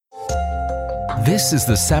This is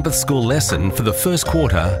the Sabbath School lesson for the first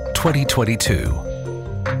quarter, 2022.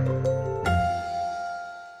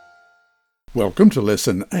 Welcome to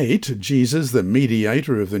Lesson 8, Jesus the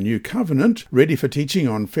Mediator of the New Covenant, ready for teaching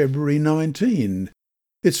on February 19.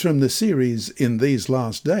 It's from the series In These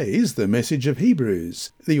Last Days, The Message of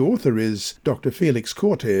Hebrews. The author is Dr. Felix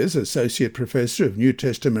Cortes, Associate Professor of New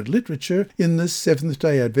Testament Literature in the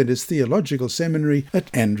Seventh-day Adventist Theological Seminary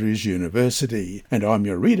at Andrews University. And I'm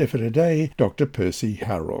your reader for today, Dr. Percy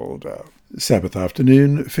Harold. Sabbath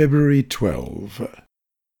afternoon, February 12.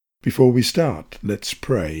 Before we start, let's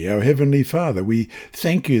pray. Our Heavenly Father, we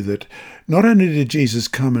thank you that not only did Jesus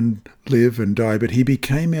come and live and die, but he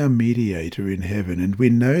became our mediator in heaven. And we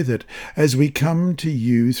know that as we come to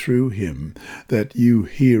you through him, that you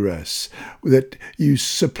hear us, that you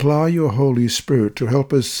supply your Holy Spirit to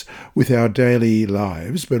help us with our daily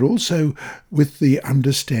lives, but also with the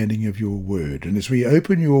understanding of your word. And as we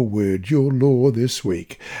open your word, your law this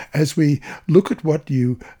week, as we look at what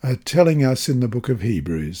you are telling us in the book of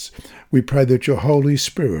Hebrews, we pray that your Holy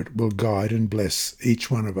Spirit will guide and bless each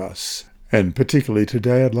one of us. And particularly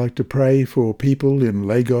today, I'd like to pray for people in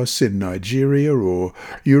Lagos in Nigeria, or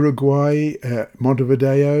Uruguay,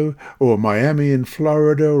 Montevideo, or Miami in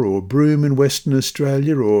Florida, or Broome in Western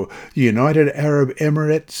Australia, or the United Arab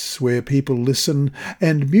Emirates, where people listen,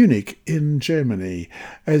 and Munich in Germany.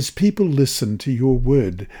 As people listen to your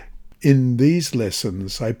word in these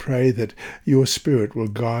lessons, I pray that your Spirit will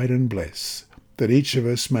guide and bless, that each of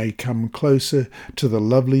us may come closer to the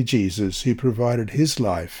lovely Jesus who provided his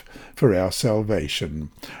life for our salvation.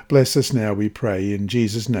 Bless us now, we pray, in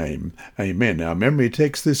Jesus' name. Amen. Our memory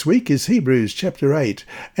text this week is Hebrews chapter 8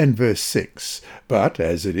 and verse 6. But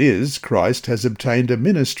as it is, Christ has obtained a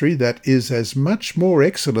ministry that is as much more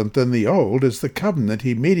excellent than the old as the covenant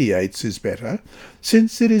he mediates is better,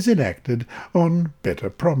 since it is enacted on better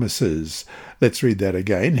promises. Let's read that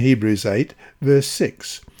again. Hebrews 8, verse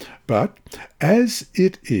 6. But as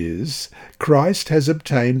it is, Christ has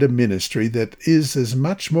obtained a ministry that is as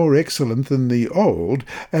much more excellent than the old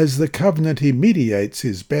as the covenant he mediates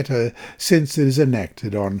is better, since it is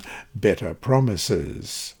enacted on better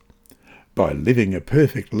promises. By living a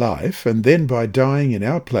perfect life, and then by dying in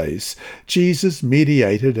our place, Jesus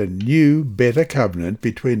mediated a new, better covenant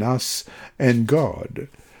between us and God.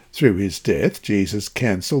 Through his death, Jesus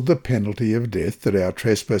cancelled the penalty of death that our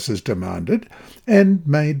trespasses demanded and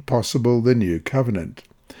made possible the new covenant.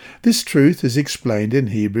 This truth is explained in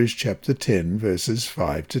Hebrews chapter 10, verses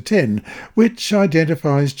 5 to 10, which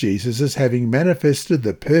identifies Jesus as having manifested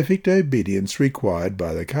the perfect obedience required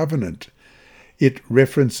by the covenant. It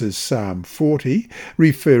references Psalm 40,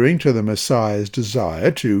 referring to the Messiah's desire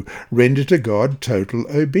to render to God total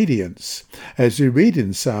obedience. As we read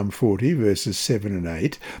in Psalm 40, verses 7 and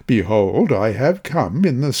 8, Behold, I have come,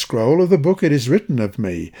 in the scroll of the book it is written of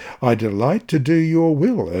me. I delight to do your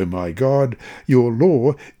will, O my God. Your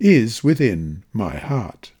law is within my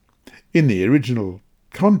heart. In the original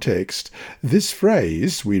context, this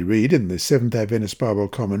phrase we read in the Seventh Adventist Bible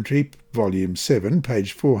Commentary, Volume 7,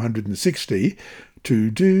 page 460,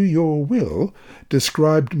 to do your will,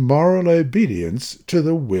 described moral obedience to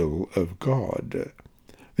the will of God.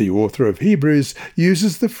 The author of Hebrews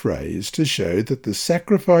uses the phrase to show that the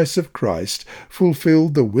sacrifice of Christ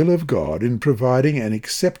fulfilled the will of God in providing an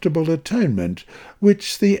acceptable atonement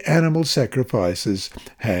which the animal sacrifices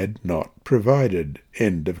had not provided.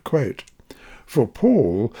 End of quote. For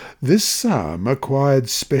Paul, this psalm acquired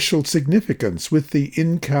special significance with the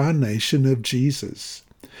incarnation of Jesus.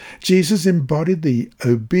 Jesus embodied the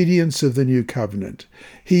obedience of the new covenant.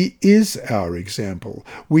 He is our example.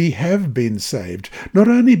 We have been saved, not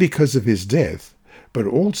only because of his death, but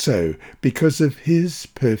also because of his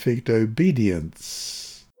perfect obedience.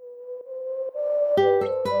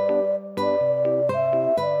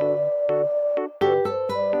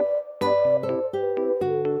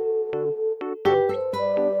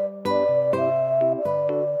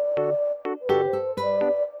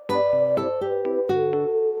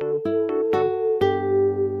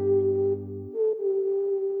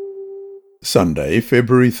 Sunday,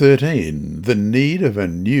 February 13. The need of a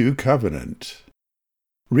new covenant.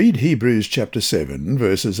 Read Hebrews chapter 7,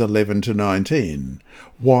 verses 11 to 19.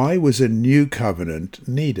 Why was a new covenant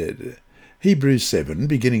needed? Hebrews 7,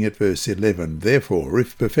 beginning at verse 11. Therefore,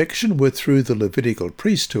 if perfection were through the Levitical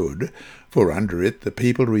priesthood, For under it the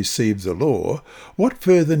people received the law, what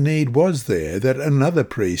further need was there that another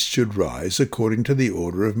priest should rise according to the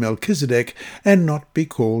order of Melchizedek, and not be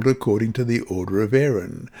called according to the order of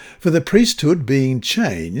Aaron? For the priesthood being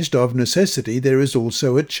changed, of necessity there is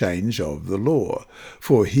also a change of the law.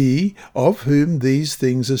 For he of whom these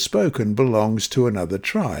things are spoken belongs to another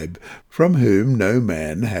tribe, from whom no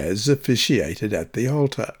man has officiated at the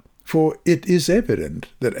altar. For it is evident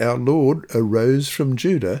that our Lord arose from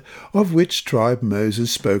Judah, of which tribe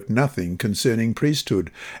Moses spoke nothing concerning priesthood,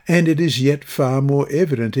 and it is yet far more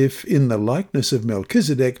evident if, in the likeness of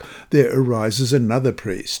Melchizedek, there arises another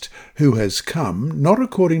priest, who has come not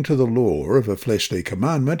according to the law of a fleshly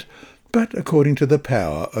commandment, but according to the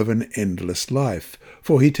power of an endless life.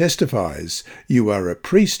 For he testifies, "You are a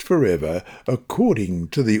priest forever, according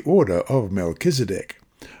to the order of Melchizedek."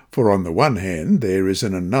 For on the one hand there is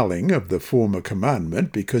an annulling of the former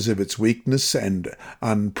commandment because of its weakness and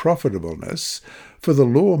unprofitableness, for the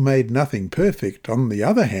law made nothing perfect. On the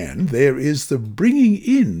other hand there is the bringing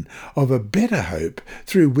in of a better hope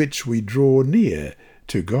through which we draw near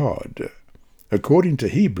to God. According to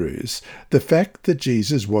Hebrews, the fact that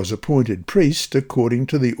Jesus was appointed priest according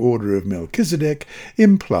to the order of Melchizedek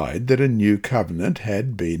implied that a new covenant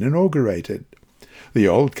had been inaugurated. The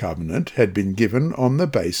Old Covenant had been given on the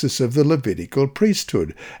basis of the Levitical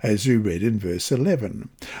priesthood, as we read in verse 11.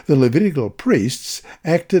 The Levitical priests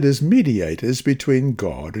acted as mediators between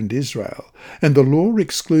God and Israel, and the law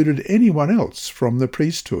excluded anyone else from the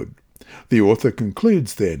priesthood. The author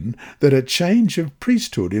concludes, then, that a change of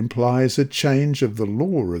priesthood implies a change of the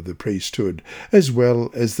law of the priesthood, as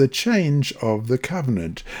well as the change of the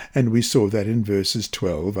covenant, and we saw that in verses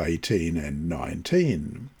 12, 18, and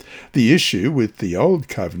 19. The issue with the Old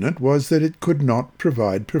Covenant was that it could not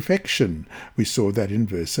provide perfection. We saw that in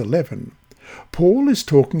verse 11. Paul is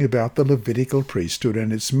talking about the Levitical priesthood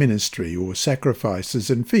and its ministry, or sacrifices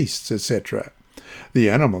and feasts, etc. The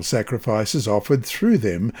animal sacrifices offered through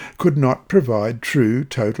them could not provide true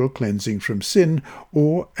total cleansing from sin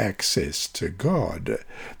or access to God.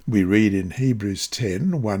 We read in Hebrews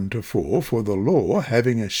 10, 1-4, "For the law,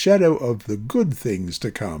 having a shadow of the good things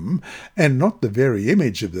to come, and not the very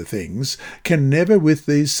image of the things, can never with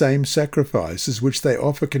these same sacrifices which they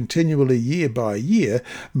offer continually year by year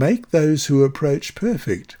make those who approach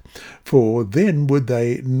perfect. For then would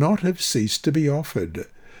they not have ceased to be offered.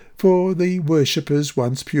 For the worshippers,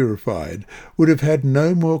 once purified, would have had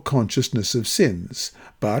no more consciousness of sins,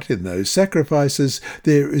 but in those sacrifices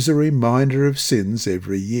there is a reminder of sins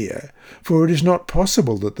every year. For it is not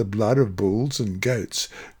possible that the blood of bulls and goats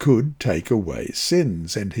could take away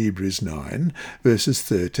sins." And Hebrews 9, verses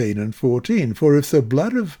 13 and 14. "For if the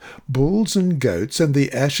blood of bulls and goats and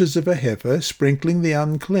the ashes of a heifer, sprinkling the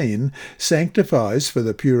unclean, sanctifies for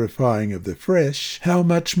the purifying of the flesh, how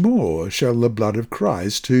much more shall the blood of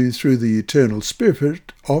Christ, who through the eternal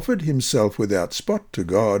Spirit offered himself without spot to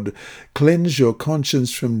God, cleanse your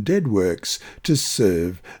conscience from dead works to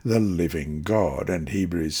serve the living God." And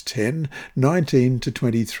Hebrews 10,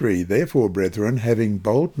 19-23. "Therefore, brethren, having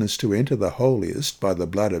boldness to enter the holiest by the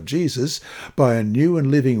blood of Jesus, by a new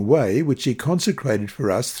and living way which he consecrated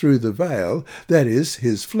for us through the veil, that is,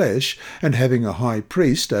 his flesh, and having a high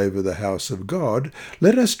priest over the house of God,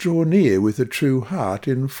 let us draw near with a true heart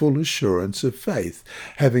in full assurance of faith,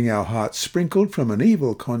 having our hearts sprinkled from an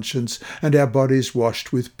evil conscience and our bodies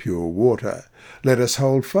washed with pure water. Let us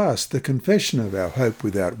hold fast the confession of our hope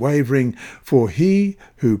without wavering, for he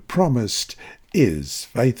who promised is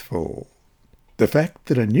faithful." The fact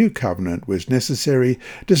that a new covenant was necessary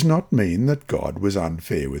does not mean that God was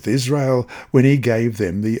unfair with Israel when he gave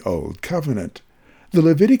them the old covenant. The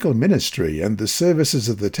Levitical ministry and the services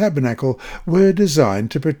of the tabernacle were designed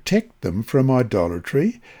to protect them from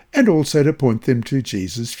idolatry and also to point them to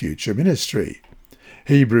Jesus' future ministry.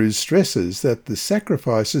 Hebrews stresses that the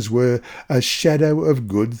sacrifices were a shadow of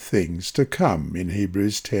good things to come in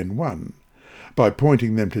Hebrews 10:1. By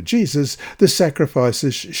pointing them to Jesus, the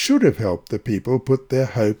sacrifices should have helped the people put their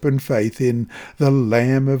hope and faith in the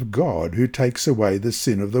Lamb of God who takes away the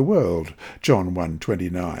sin of the world, John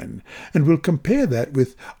 1:29. And we'll compare that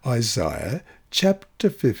with Isaiah chapter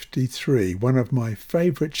 53, one of my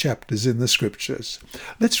favourite chapters in the Scriptures.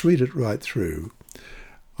 Let's read it right through.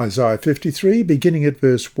 Isaiah 53, beginning at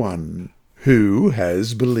verse 1. "Who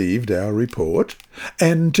has believed our report?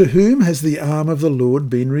 And to whom has the arm of the Lord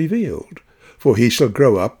been revealed? For he shall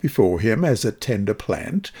grow up before him as a tender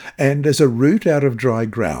plant, and as a root out of dry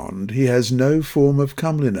ground. He has no form of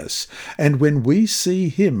comeliness, and when we see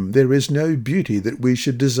him, there is no beauty that we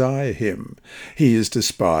should desire him. He is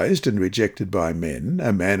despised and rejected by men,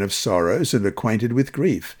 a man of sorrows and acquainted with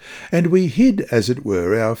grief, and we hid, as it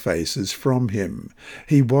were, our faces from him.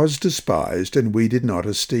 He was despised, and we did not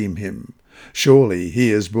esteem him. Surely he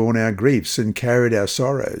has borne our griefs and carried our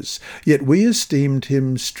sorrows, yet we esteemed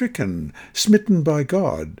him stricken, smitten by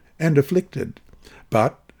God, and afflicted.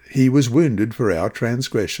 But he was wounded for our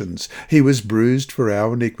transgressions, he was bruised for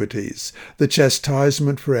our iniquities. The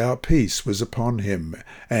chastisement for our peace was upon him,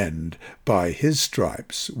 and by his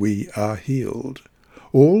stripes we are healed.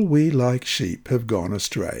 All we like sheep have gone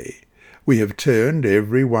astray. We have turned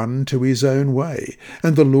every one to his own way,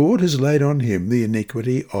 and the Lord has laid on him the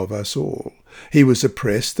iniquity of us all. He was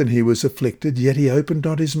oppressed and he was afflicted, yet he opened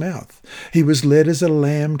not his mouth. He was led as a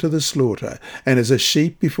lamb to the slaughter, and as a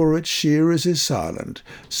sheep before its shearers is silent,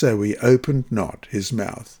 so he opened not his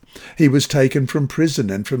mouth. He was taken from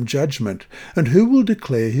prison and from judgment, and who will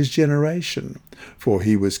declare his generation? For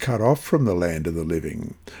he was cut off from the land of the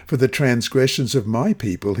living. For the transgressions of my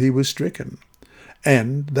people he was stricken.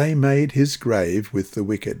 And they made his grave with the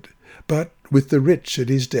wicked, but with the rich at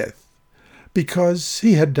his death, because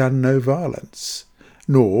he had done no violence,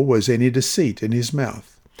 nor was any deceit in his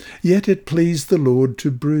mouth. Yet it pleased the Lord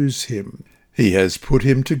to bruise him. He has put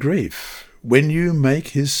him to grief. When you make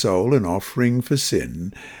his soul an offering for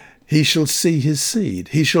sin, he shall see his seed,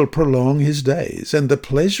 he shall prolong his days, and the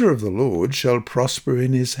pleasure of the Lord shall prosper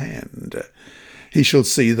in his hand. He shall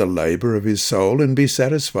see the labour of his soul and be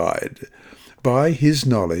satisfied. By his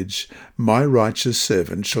knowledge my righteous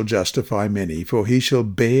servant shall justify many, for he shall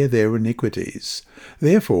bear their iniquities.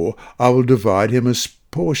 Therefore I will divide him a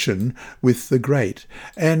portion with the great,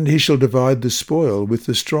 and he shall divide the spoil with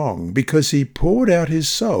the strong, because he poured out his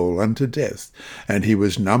soul unto death, and he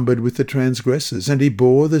was numbered with the transgressors, and he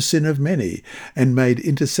bore the sin of many, and made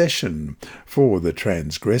intercession for the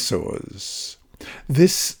transgressors.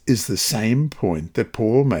 This is the same point that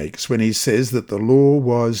Paul makes when he says that the law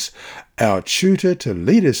was our tutor to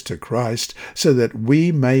lead us to Christ, so that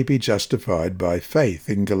we may be justified by faith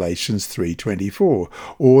in Galatians 3:24,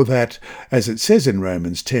 or that, as it says in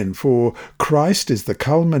Romans 10:4, Christ is the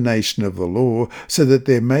culmination of the law, so that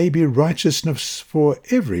there may be righteousness for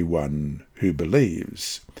everyone who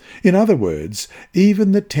believes. In other words,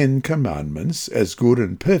 even the 10 Commandments, as good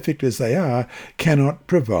and perfect as they are, cannot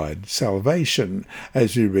provide salvation,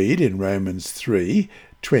 as we read in Romans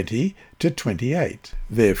 3:20-28.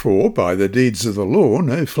 Therefore, by the deeds of the law,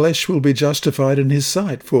 no flesh will be justified in his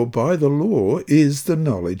sight, for by the law is the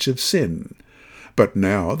knowledge of sin. But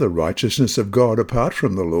now the righteousness of God apart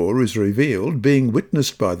from the law is revealed, being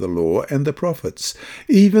witnessed by the law and the prophets,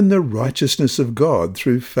 even the righteousness of God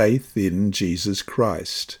through faith in Jesus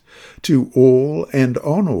Christ, to all and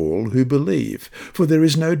on all who believe, for there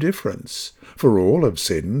is no difference. For all have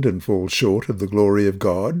sinned and fall short of the glory of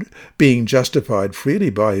God, being justified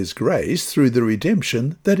freely by his grace through the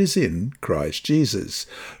redemption that is in Christ Jesus,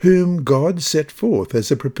 whom God set forth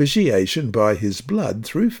as a propitiation by his blood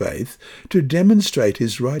through faith to demonstrate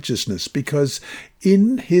his righteousness, because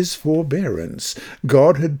in his forbearance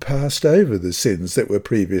God had passed over the sins that were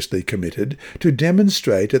previously committed, to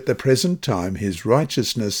demonstrate at the present time his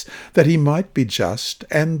righteousness, that he might be just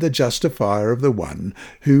and the justifier of the one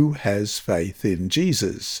who has faith in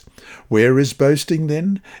Jesus. Where is boasting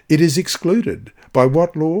then? It is excluded. By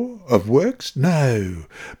what law? Of works? No,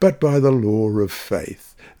 but by the law of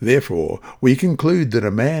faith. Therefore, we conclude that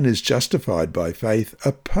a man is justified by faith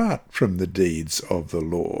apart from the deeds of the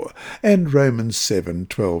law. And Romans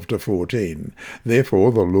 7:12-14.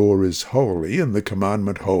 Therefore the law is holy, and the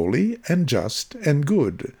commandment holy, and just, and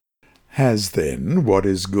good. Has then what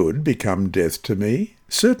is good become death to me?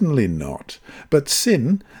 Certainly not. But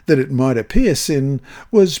sin, that it might appear sin,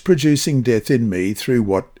 was producing death in me through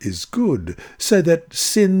what is good, so that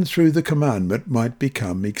sin through the commandment might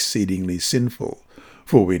become exceedingly sinful.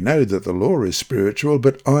 For we know that the law is spiritual,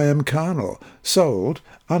 but I am carnal, sold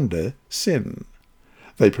under sin.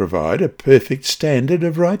 They provide a perfect standard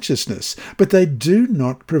of righteousness, but they do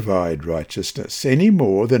not provide righteousness any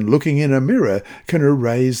more than looking in a mirror can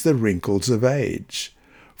erase the wrinkles of age.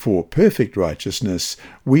 For perfect righteousness,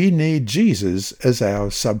 we need Jesus as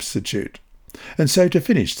our substitute. And so to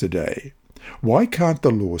finish today, why can't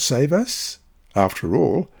the law save us? After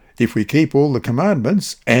all, if we keep all the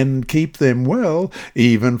commandments, and keep them well,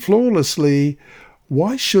 even flawlessly,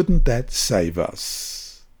 why shouldn't that save us?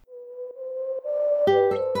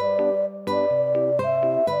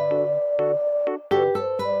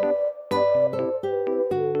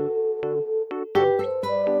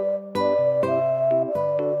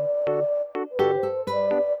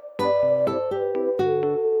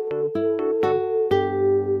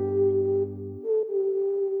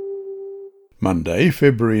 Monday,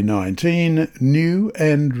 February 19, New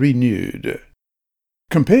and Renewed.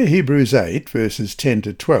 Compare Hebrews 8, verses 10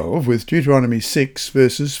 to 12, with Deuteronomy 6,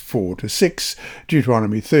 verses 4 to 6,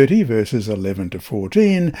 Deuteronomy 30, verses 11 to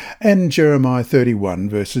 14, and Jeremiah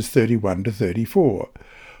 31, verses 31 to 34.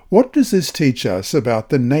 What does this teach us about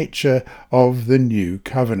the nature of the new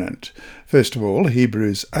covenant? First of all,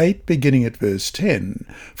 Hebrews 8, beginning at verse 10.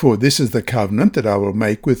 For this is the covenant that I will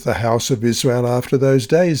make with the house of Israel after those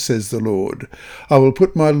days, says the Lord. I will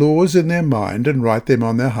put my laws in their mind and write them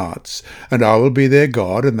on their hearts, and I will be their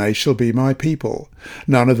God, and they shall be my people.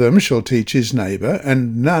 None of them shall teach his neighbour,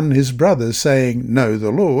 and none his brother, saying, Know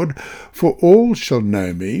the Lord, for all shall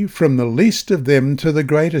know me, from the least of them to the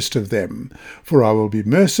greatest of them. For I will be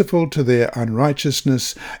merciful to their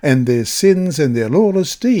unrighteousness, and their sins and their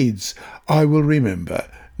lawless deeds I will remember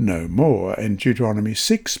no more. And Deuteronomy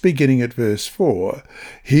 6, beginning at verse 4.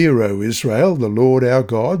 Hear, O Israel, the Lord our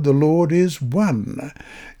God, the Lord is one.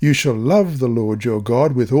 You shall love the Lord your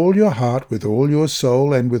God with all your heart, with all your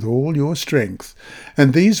soul, and with all your strength.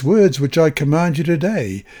 And these words which I command you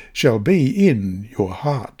today shall be in your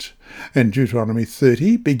heart. And Deuteronomy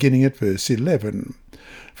 30, beginning at verse 11.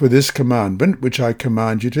 For this commandment which I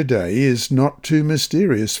command you today is not too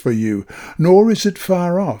mysterious for you, nor is it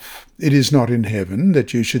far off. It is not in heaven,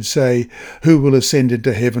 that you should say, Who will ascend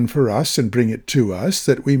into heaven for us and bring it to us,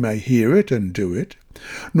 that we may hear it and do it?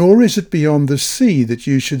 Nor is it beyond the sea, that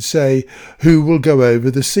you should say, Who will go over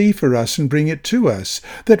the sea for us and bring it to us,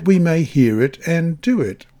 that we may hear it and do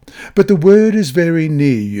it? But the word is very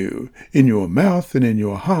near you, in your mouth and in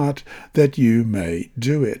your heart, that you may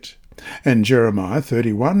do it. And Jeremiah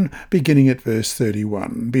 31, beginning at verse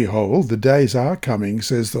 31. Behold, the days are coming,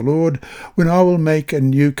 says the Lord, when I will make a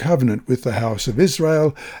new covenant with the house of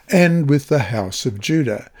Israel and with the house of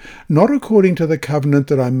Judah, not according to the covenant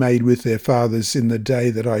that I made with their fathers in the day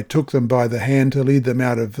that I took them by the hand to lead them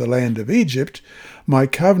out of the land of Egypt, my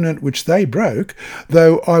covenant which they broke,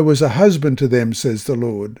 though I was a husband to them, says the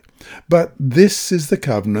Lord. But this is the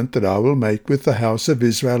covenant that I will make with the house of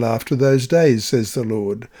Israel after those days, says the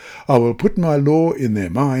Lord. I will put my law in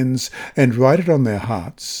their minds, and write it on their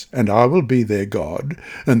hearts, and I will be their God,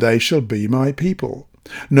 and they shall be my people.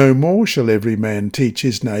 No more shall every man teach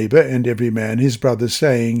his neighbour, and every man his brother,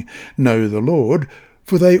 saying, Know the Lord,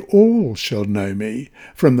 for they all shall know me,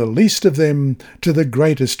 from the least of them to the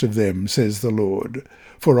greatest of them, says the Lord.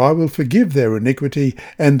 For I will forgive their iniquity,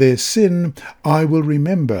 and their sin I will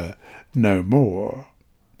remember no more.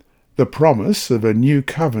 The promise of a new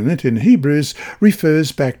covenant in Hebrews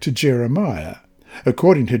refers back to Jeremiah.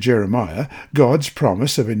 According to Jeremiah, God's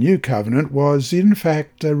promise of a new covenant was, in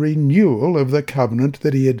fact, a renewal of the covenant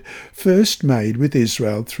that he had first made with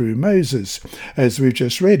Israel through Moses, as we've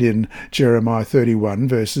just read in Jeremiah 31,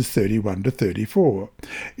 verses 31 to 34.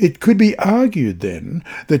 It could be argued, then,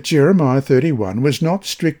 that Jeremiah 31 was not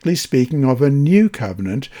strictly speaking of a new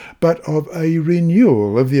covenant, but of a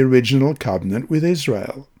renewal of the original covenant with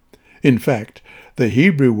Israel. In fact, the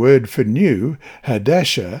Hebrew word for new,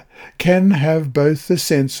 hadashah, can have both the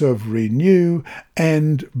sense of renew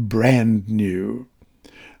and brand new.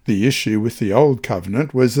 The issue with the Old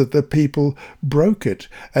Covenant was that the people broke it,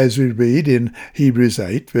 as we read in Hebrews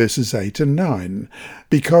 8, verses 8 and 9.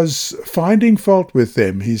 Because, finding fault with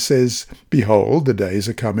them, he says, Behold, the days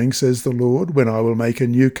are coming, says the Lord, when I will make a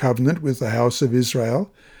new covenant with the house of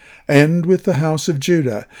Israel and with the house of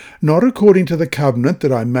Judah, not according to the covenant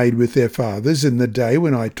that I made with their fathers in the day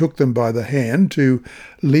when I took them by the hand to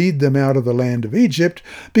lead them out of the land of Egypt,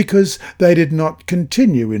 because they did not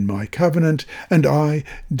continue in my covenant, and I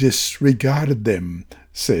disregarded them,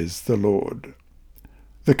 says the Lord.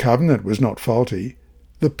 The covenant was not faulty.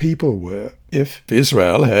 The people were. If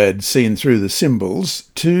Israel had seen through the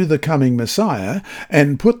symbols to the coming Messiah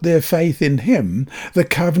and put their faith in him, the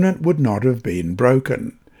covenant would not have been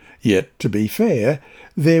broken. Yet, to be fair,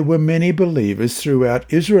 there were many believers throughout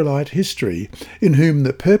Israelite history in whom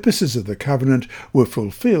the purposes of the covenant were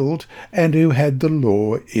fulfilled and who had the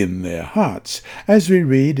law in their hearts, as we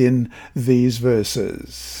read in these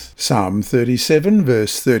verses. Psalm 37,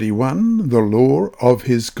 verse 31, The law of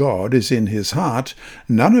his God is in his heart,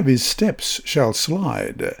 none of his steps shall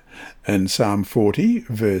slide. And Psalm 40,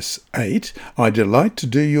 verse 8, I delight to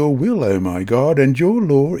do your will, O my God, and your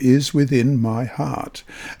law is within my heart.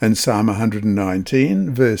 And Psalm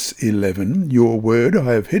 119, verse 11, Your word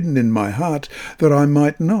I have hidden in my heart, that I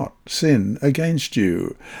might not sin against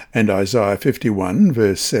you. And Isaiah 51,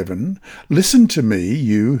 verse 7, Listen to me,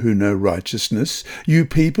 you who know righteousness, you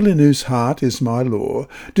people in whose heart is my law.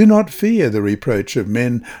 Do not fear the reproach of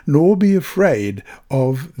men, nor be afraid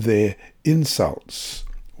of their insults.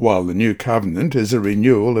 While the new covenant is a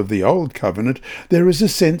renewal of the old covenant, there is a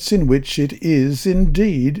sense in which it is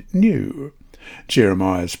indeed new.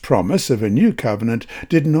 Jeremiah's promise of a new covenant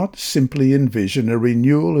did not simply envision a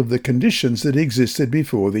renewal of the conditions that existed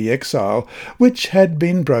before the exile, which had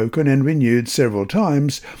been broken and renewed several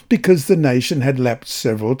times because the nation had lapsed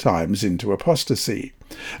several times into apostasy.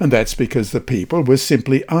 And that's because the people were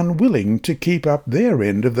simply unwilling to keep up their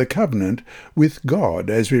end of the covenant with God,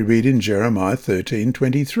 as we read in Jeremiah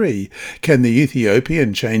 13:23. Can the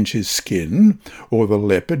Ethiopian change his skin, or the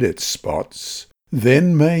leopard its spots?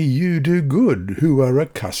 Then may you do good, who are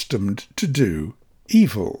accustomed to do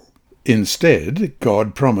evil. Instead,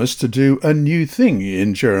 God promised to do a new thing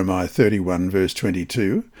in Jeremiah 31 verse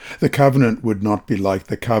 22. The covenant would not be like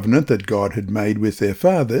the covenant that God had made with their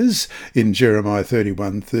fathers in Jeremiah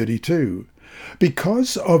 31:32.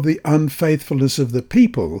 Because of the unfaithfulness of the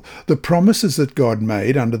people, the promises that God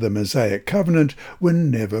made under the Mosaic covenant were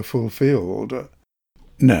never fulfilled.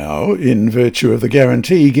 Now, in virtue of the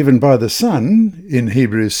guarantee given by the Son, in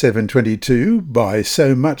Hebrews 7:22, by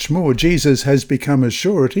so much more Jesus has become a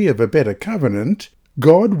surety of a better covenant,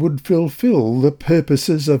 God would fulfill the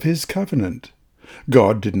purposes of his covenant.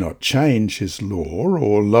 God did not change his law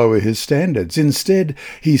or lower his standards. Instead,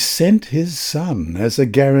 he sent his Son as a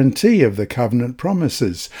guarantee of the covenant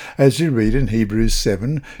promises, as you read in Hebrews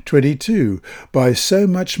 7:22. By so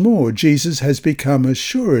much more, Jesus has become a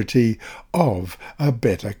surety of a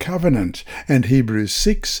better covenant, and Hebrews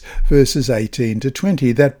 6 verses 18 to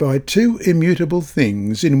 20, that by two immutable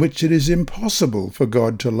things in which it is impossible for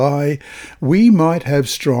God to lie, we might have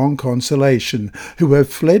strong consolation, who have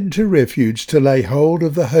fled to refuge to lay hold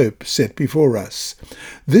of the hope set before us.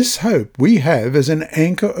 This hope we have as an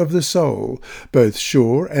anchor of the soul, both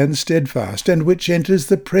sure and steadfast, and which enters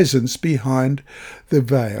the presence behind the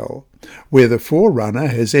veil, where the forerunner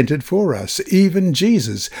has entered for us, even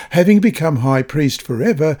Jesus, having become high priest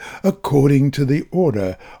forever, according to the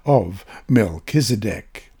order of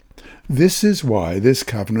Melchizedek. This is why this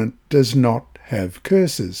covenant does not have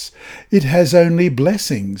curses. It has only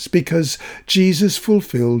blessings, because Jesus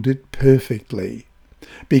fulfilled it perfectly,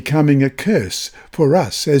 becoming a curse for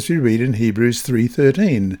us, as we read in Hebrews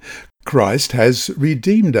 3:13. Christ has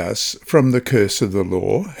redeemed us from the curse of the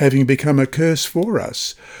law, having become a curse for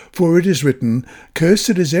us. For it is written,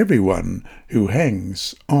 "Cursed is everyone who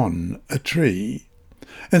hangs on a tree."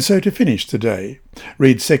 And so to finish today,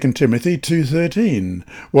 read 2 Timothy 2:13.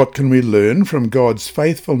 What can we learn from God's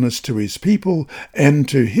faithfulness to his people and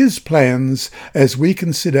to his plans as we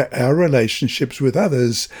consider our relationships with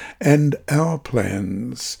others and our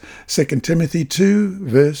plans? 2 Timothy 2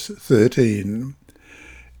 verse 13.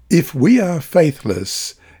 If we are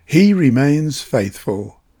faithless, he remains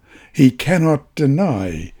faithful. He cannot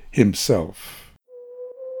deny himself.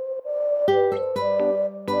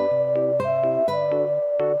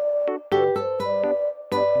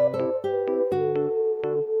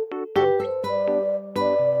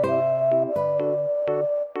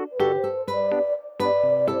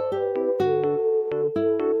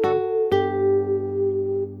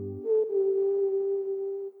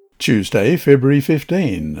 Tuesday, February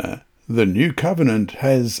 15. The New Covenant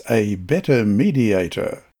has a better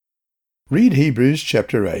mediator. Read Hebrews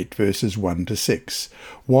chapter 8, verses 1 to 6.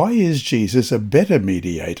 Why is Jesus a better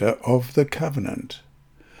mediator of the covenant?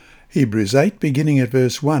 Hebrews 8, beginning at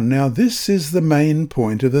verse 1. Now this is the main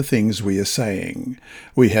point of the things we are saying.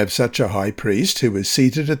 We have such a high priest who is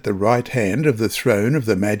seated at the right hand of the throne of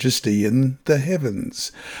the majesty in the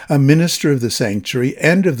heavens, a minister of the sanctuary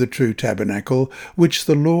and of the true tabernacle, which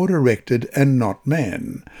the Lord erected and not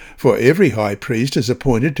man. For every high priest is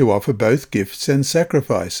appointed to offer both gifts and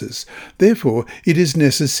sacrifices. Therefore it is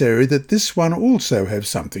necessary that this one also have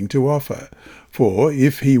something to offer. For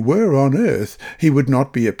if he were on earth, he would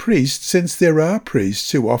not be a priest, since there are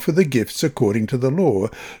priests who offer the gifts according to the law,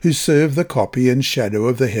 who serve the copy and shadow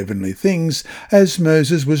of the heavenly things, as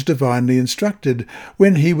Moses was divinely instructed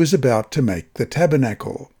when he was about to make the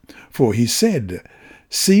tabernacle. For he said,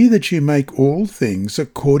 "See that you make all things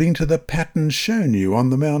according to the pattern shown you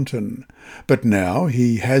on the mountain." But now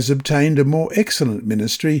he has obtained a more excellent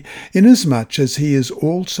ministry, inasmuch as he is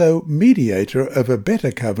also mediator of a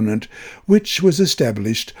better covenant, which was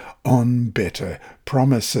established on better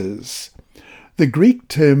promises. The Greek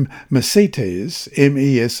term mesites,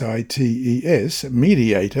 M-E-S-I-T-E-S,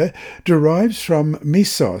 mediator, derives from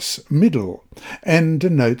mesos, middle, and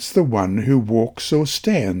denotes the one who walks or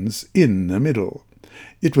stands in the middle.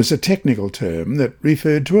 It was a technical term that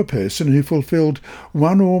referred to a person who fulfilled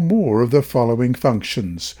one or more of the following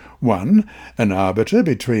functions. 1. An arbiter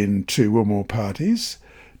between two or more parties.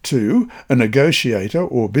 2. A negotiator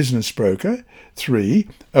or business broker. 3.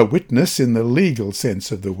 A witness in the legal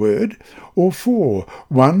sense of the word. Or 4.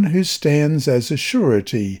 One who stands as a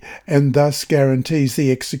surety and thus guarantees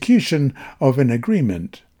the execution of an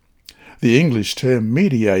agreement. The English term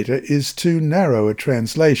mediator is too narrow a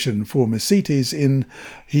translation for Mesites in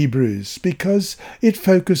Hebrews because it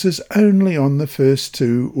focuses only on the first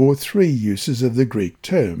 2 or 3 uses of the Greek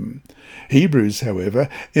term. Hebrews, however,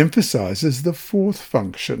 emphasizes the 4th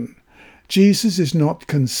function. Jesus is not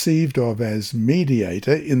conceived of as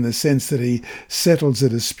mediator in the sense that he settles a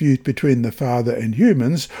dispute between the Father and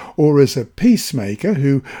humans, or as a peacemaker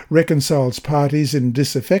who reconciles parties in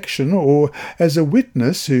disaffection, or as a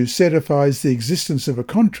witness who certifies the existence of a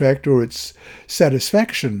contract or its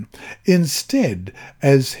satisfaction. Instead,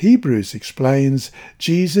 as Hebrews explains,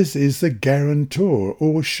 Jesus is the guarantor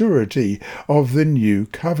or surety of the new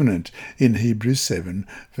covenant in Hebrews 7,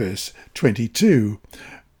 verse 22.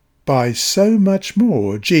 By so much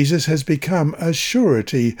more, Jesus has become a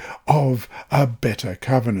surety of a better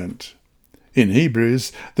covenant. In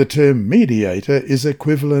Hebrews, the term mediator is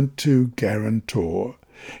equivalent to guarantor.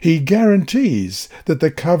 He guarantees that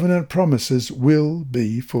the covenant promises will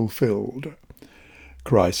be fulfilled.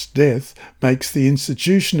 Christ's death makes the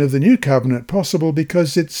institution of the new covenant possible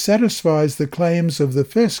because it satisfies the claims of the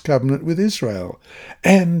first covenant with Israel,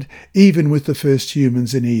 and even with the first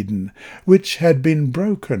humans in Eden, which had been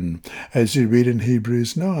broken, as you read in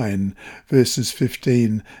Hebrews 9, verses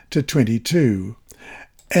 15 to 22.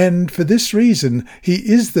 And for this reason he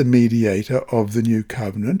is the mediator of the new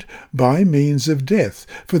covenant by means of death,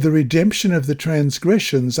 for the redemption of the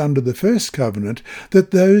transgressions under the first covenant,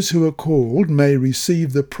 that those who are called may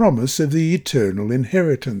receive the promise of the eternal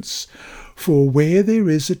inheritance. For where there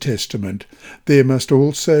is a testament, there must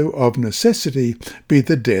also of necessity be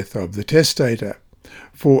the death of the testator.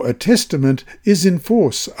 For a testament is in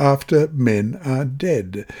force after men are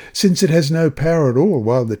dead, since it has no power at all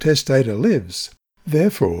while the testator lives.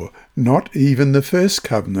 Therefore, not even the first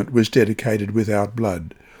covenant was dedicated without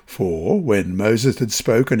blood. For when Moses had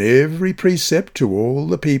spoken every precept to all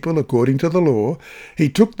the people according to the law, he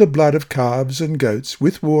took the blood of calves and goats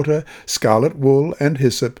with water, scarlet wool, and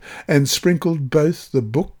hyssop, and sprinkled both the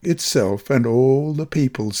book itself and all the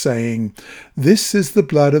people, saying, "This is the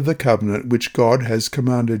blood of the covenant which God has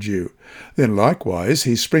commanded you." Then likewise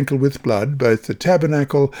he sprinkled with blood both the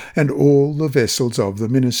tabernacle and all the vessels of the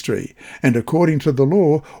ministry. And according to the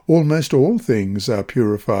law, almost all things are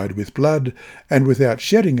purified with blood, and without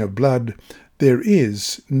shedding of blood there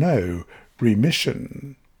is no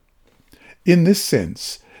remission. In this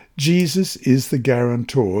sense, Jesus is the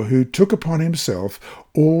guarantor who took upon himself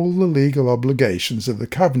all the legal obligations of the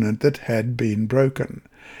covenant that had been broken.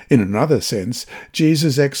 In another sense,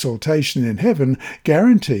 Jesus' exaltation in heaven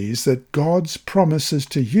guarantees that God's promises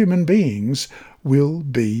to human beings will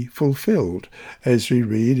be fulfilled, as we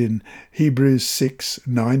read in Hebrews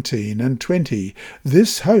 6:19 and 20.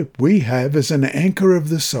 This hope we have as an anchor of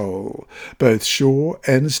the soul, both sure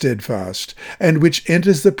and steadfast, and which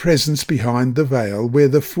enters the presence behind the veil, where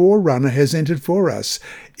the forerunner has entered for us,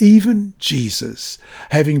 even Jesus,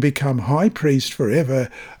 having become high priest forever,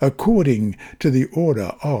 according to the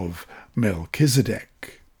order of Melchizedek.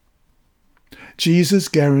 Jesus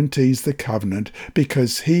guarantees the covenant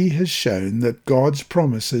because he has shown that God's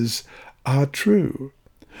promises are true.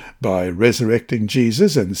 By resurrecting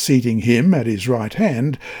Jesus and seating him at his right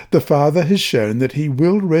hand, the Father has shown that he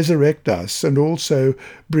will resurrect us and also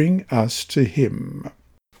bring us to him.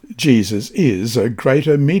 Jesus is a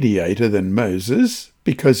greater mediator than Moses,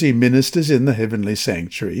 because he ministers in the heavenly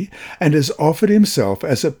sanctuary and has offered himself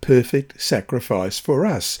as a perfect sacrifice for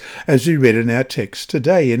us, as we read in our text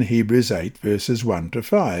today in Hebrews 8, verses 1 to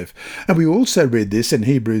 5. And we also read this in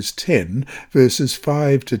Hebrews 10, verses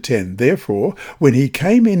 5 to 10. Therefore, when he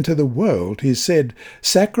came into the world, he said,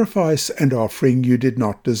 "Sacrifice and offering you did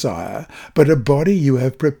not desire, but a body you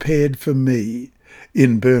have prepared for me.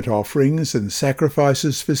 In burnt offerings and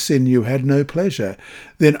sacrifices for sin you had no pleasure.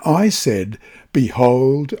 Then I said,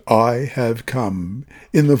 Behold, I have come.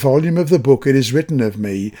 In the volume of the book it is written of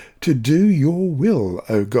me, to do your will,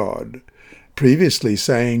 O God." Previously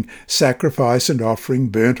saying, "Sacrifice and offering,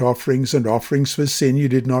 burnt offerings and offerings for sin you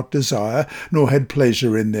did not desire, nor had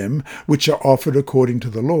pleasure in them, which are offered according to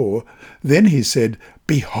the law." Then he said,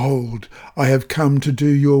 "Behold, I have come to do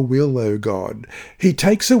your will, O God." He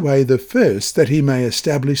takes away the first that he may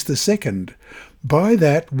establish the second. By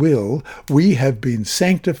that will we have been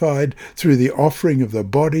sanctified through the offering of the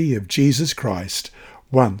body of Jesus Christ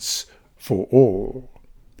once for all.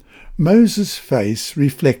 Moses' face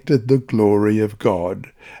reflected the glory of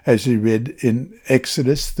God, as we read in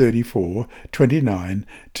Exodus 34:29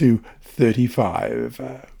 to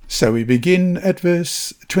 35. So we begin at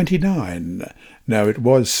verse 29. Now it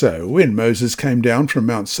was so, when Moses came down from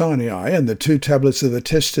Mount Sinai, and the 2 tablets of the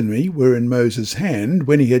testimony were in Moses' hand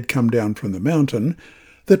when he had come down from the mountain,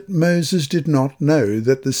 that Moses did not know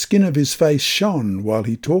that the skin of his face shone while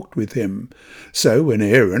he talked with him. So when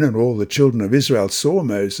Aaron and all the children of Israel saw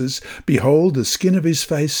Moses, behold, the skin of his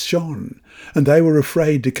face shone, and they were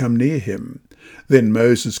afraid to come near him. Then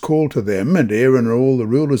Moses called to them, and Aaron and all the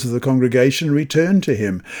rulers of the congregation returned to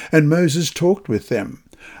him, and Moses talked with them.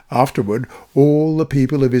 Afterward all the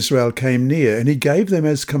people of Israel came near, and he gave them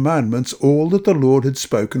as commandments all that the Lord had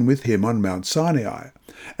spoken with him on Mount Sinai.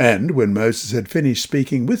 And when Moses had finished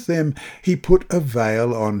speaking with them, he put a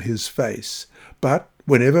veil on his face. But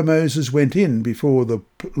whenever Moses went in before the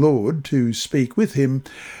Lord to speak with him,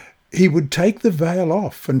 he would take the veil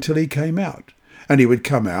off until he came out. And he would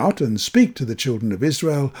come out and speak to the children of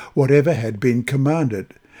Israel whatever had been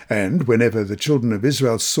commanded. And whenever the children of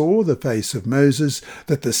Israel saw the face of Moses,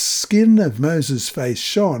 that the skin of Moses' face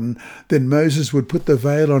shone, then Moses would put the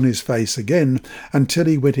veil on his face again until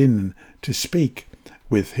he went in to speak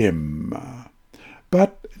with him.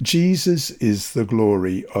 But Jesus is the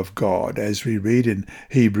glory of God, as we read in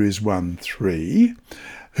Hebrews 1:3,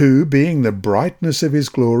 who, being the brightness of his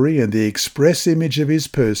glory and the express image of his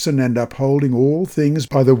person, and upholding all things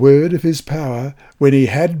by the word of his power, when he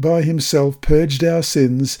had by himself purged our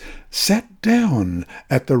sins, sat down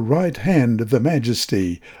at the right hand of the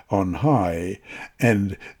Majesty on high.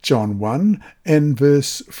 And John 1 and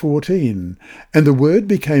verse 14. And the Word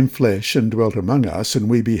became flesh and dwelt among us, and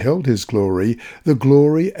we beheld his glory, the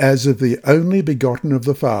glory as of the only begotten of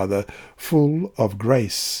the Father, full of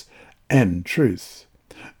grace and truth.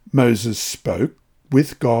 Moses spoke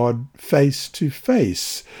with God face to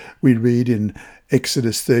face. We read in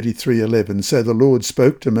Exodus 33:11, so the Lord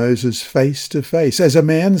spoke to Moses face to face, as a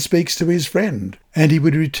man speaks to his friend, and he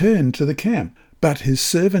would return to the camp. But his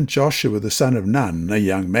servant Joshua the son of Nun, a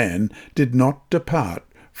young man, did not depart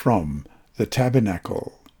from the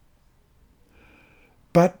tabernacle.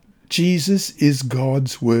 But Jesus is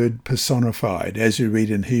God's word personified, as we read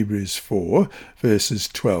in Hebrews 4, verses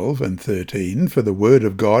 12 and 13. For the word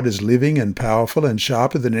of God is living and powerful and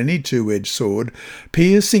sharper than any two-edged sword,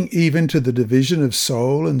 piercing even to the division of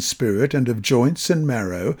soul and spirit and of joints and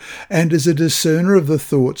marrow, and is a discerner of the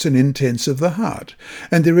thoughts and intents of the heart.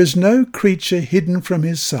 And there is no creature hidden from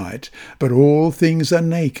his sight, but all things are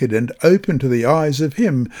naked and open to the eyes of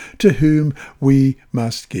him to whom we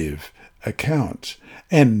must give account.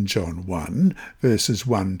 And John 1, verses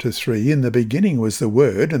 1 to 3, in the beginning was the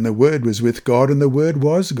Word, and the Word was with God, and the Word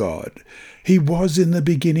was God. He was in the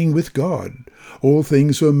beginning with God. All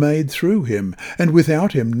things were made through him, and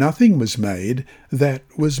without him nothing was made that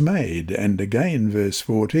was made. And again, verse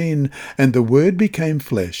 14, and the Word became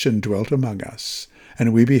flesh and dwelt among us.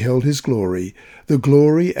 And we beheld his glory, the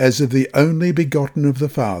glory as of the only begotten of the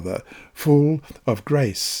Father, full of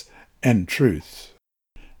grace and truth.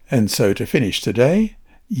 And so to finish today,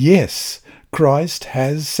 yes, Christ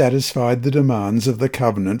has satisfied the demands of the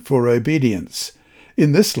covenant for obedience.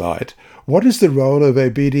 In this light, what is the role of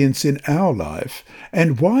obedience in our life,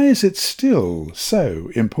 and why is it still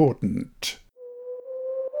so important?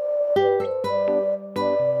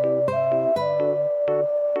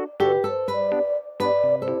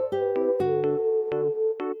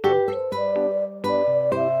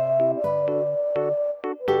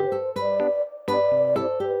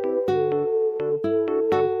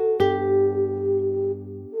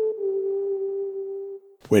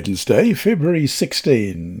 Wednesday, February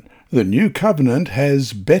 16. The New Covenant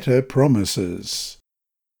has better promises.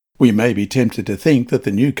 We may be tempted to think that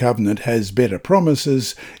the New Covenant has better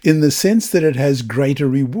promises in the sense that it has greater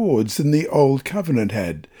rewards than the Old Covenant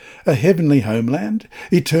had, a heavenly homeland,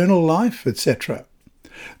 eternal life, etc.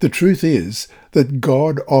 The truth is that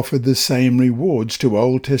God offered the same rewards to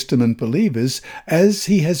Old Testament believers as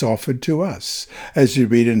he has offered to us, as you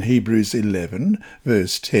read in Hebrews 11,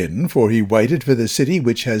 verse 10, for he waited for the city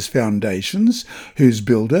which has foundations, whose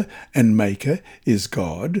builder and maker is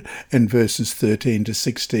God, and verses 13 to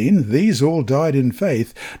 16, these all died in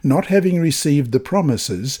faith, not having received the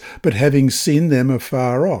promises, but having seen them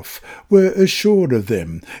afar off, were assured of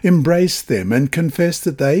them, embraced them, and confessed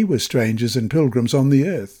that they were strangers and pilgrims on the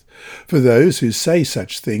earth. For those who say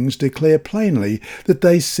such things declare plainly that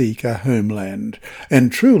they seek a homeland.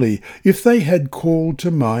 And truly, if they had called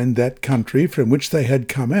to mind that country from which they had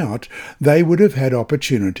come out, they would have had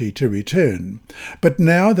opportunity to return. But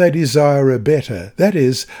now they desire a better, that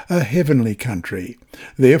is, a heavenly country.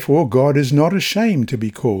 Therefore God is not ashamed to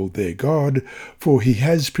be called their God, for he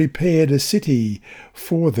has prepared a city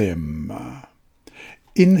for them.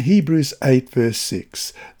 In Hebrews 8 verse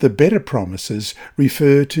 6, the better promises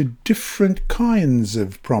refer to different kinds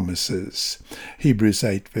of promises. Hebrews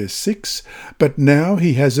 8 verse 6, but now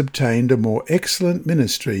he has obtained a more excellent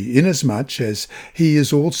ministry, inasmuch as he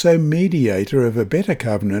is also mediator of a better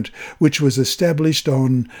covenant, which was established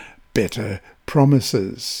on better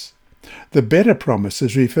promises. The better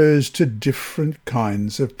promises refers to different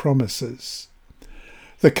kinds of promises.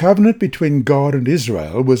 The covenant between God and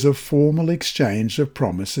Israel was a formal exchange of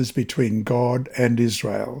promises between God and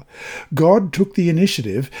Israel. God took the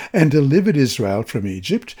initiative and delivered Israel from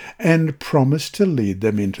Egypt and promised to lead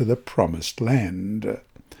them into the promised land.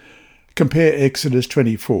 Compare Exodus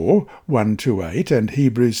 24, 1-8 and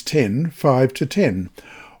Hebrews 10, 5-10.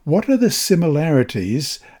 What are the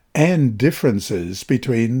similarities and differences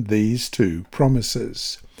between these two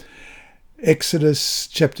promises? Exodus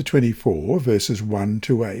chapter 24, verses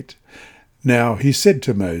 1-8. Now he said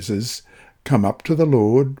to Moses, Come up to the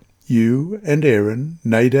Lord, you and Aaron,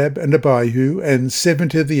 Nadab and Abihu, and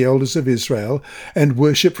 70 of the elders of Israel, and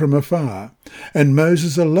worship from afar. And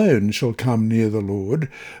Moses alone shall come near the Lord,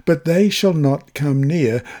 but they shall not come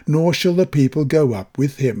near, nor shall the people go up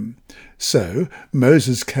with him. So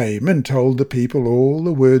Moses came and told the people all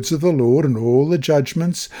the words of the Lord and all the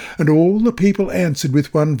judgments, and all the people answered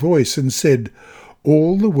with one voice and said,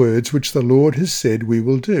 All the words which the Lord has said we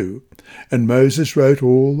will do. And Moses wrote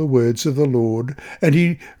all the words of the Lord, and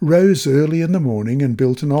he rose early in the morning and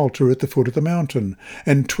built an altar at the foot of the mountain,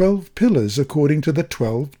 and 12 pillars according to the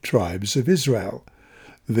 12 tribes of Israel.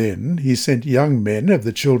 Then he sent young men of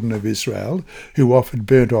the children of Israel, who offered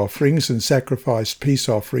burnt offerings and sacrificed peace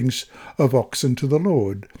offerings of oxen to the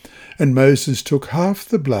Lord. And Moses took half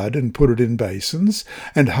the blood and put it in basins,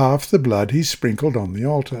 and half the blood he sprinkled on the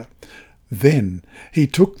altar. Then he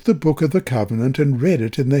took the book of the covenant and read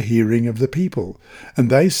it in the hearing of the people. And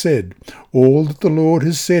they said, All that the Lord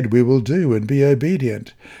has said we will do, and be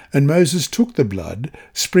obedient. And Moses took the blood,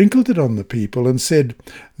 sprinkled it on the people, and said,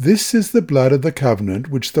 This is the blood of the covenant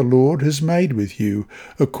which the Lord has made with you,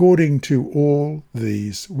 according to all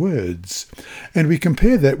these words. And we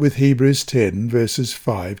compare that with Hebrews 10, verses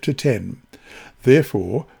 5-10.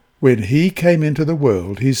 Therefore, when he came into the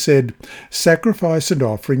world, he said, Sacrifice and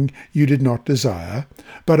offering you did not desire,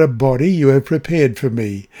 but a body you have prepared for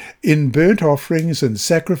me. In burnt offerings and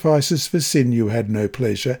sacrifices for sin you had no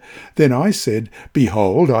pleasure. Then I said,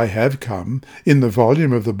 Behold, I have come. In the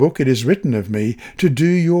volume of the book it is written of me, to do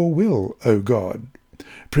your will, O God.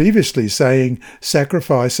 Previously saying,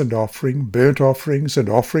 Sacrifice and offering, burnt offerings and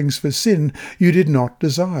offerings for sin you did not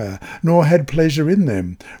desire, nor had pleasure in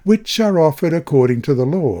them, which are offered according to the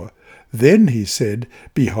law. Then he said,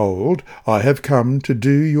 Behold, I have come to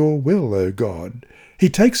do your will, O God. He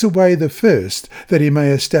takes away the first, that he may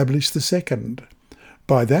establish the second.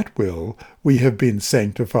 By that will we have been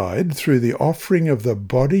sanctified through the offering of the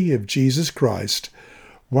body of Jesus Christ,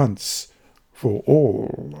 once for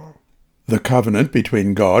all. The covenant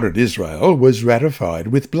between God and Israel was ratified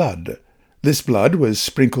with blood. This blood was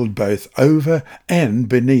sprinkled both over and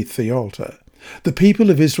beneath the altar. The people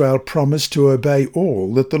of Israel promised to obey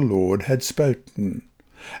all that the Lord had spoken.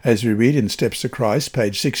 As we read in Steps to Christ,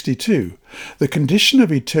 page 62, the condition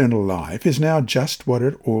of eternal life is now just what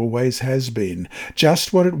it always has been,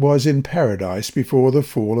 just what it was in paradise before the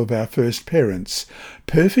fall of our first parents.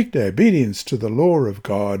 Perfect obedience to the law of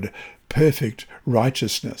God, perfect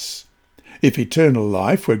righteousness. If eternal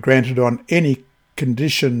life were granted on any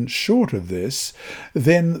condition short of this,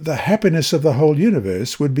 then the happiness of the whole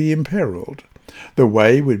universe would be imperilled. The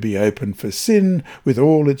way would be open for sin, with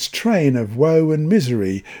all its train of woe and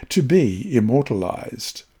misery, to be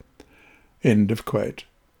immortalized. End of quote.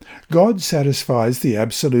 God satisfies the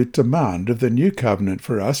absolute demand of the new covenant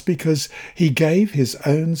for us because he gave his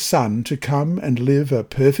own Son to come and live a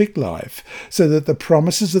perfect life so that the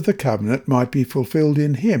promises of the covenant might be fulfilled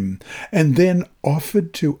in him and then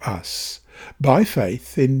offered to us by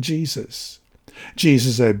faith in Jesus.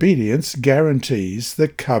 Jesus' obedience guarantees the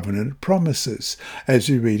covenant promises, as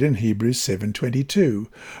we read in Hebrews 7:22.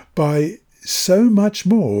 By so much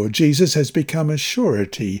more, Jesus has become a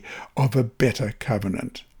surety of a better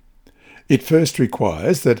covenant. It first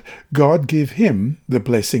requires that God give him the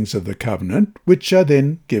blessings of the covenant, which are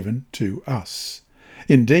then given to us.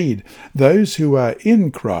 Indeed, those who are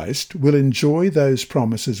in Christ will enjoy those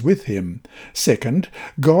promises with him. Second,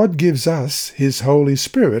 God gives us his Holy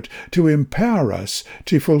Spirit to empower us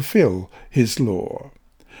to fulfill his law.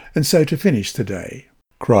 And so to finish today,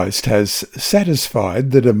 Christ has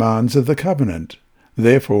satisfied the demands of the covenant.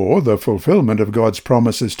 Therefore, the fulfillment of God's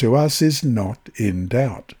promises to us is not in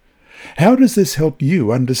doubt. How does this help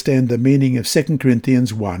you understand the meaning of 2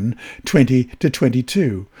 Corinthians 1,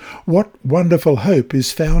 20-22? What wonderful hope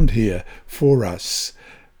is found here for us?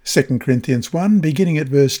 2 Corinthians 1, beginning at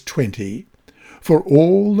verse 20. For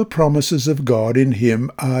all the promises of God in him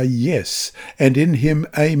are yes, and in him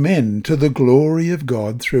amen, to the glory of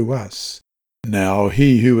God through us. Now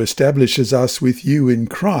he who establishes us with you in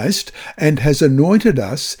Christ and has anointed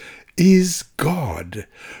us is God,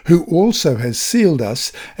 who also has sealed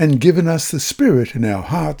us and given us the Spirit in our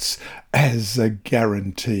hearts as a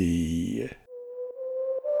guarantee.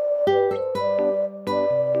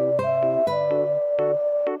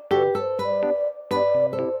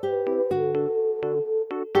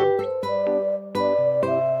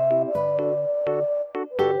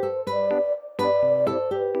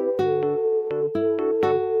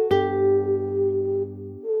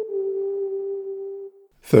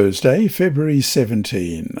 Thursday, February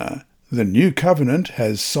 17. The New Covenant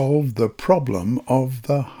has solved the problem of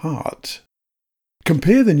the heart.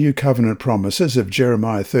 Compare the New Covenant promises of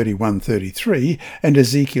Jeremiah 31:33 and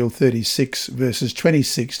Ezekiel 36 verses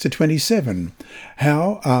 26-27.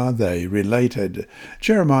 How are they related?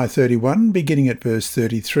 Jeremiah 31, beginning at verse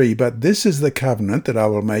 33, But this is the covenant that I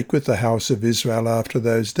will make with the house of Israel after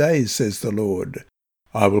those days, says the Lord.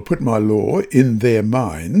 I will put my law in their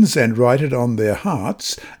minds and write it on their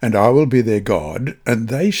hearts, and I will be their God, and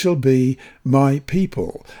they shall be my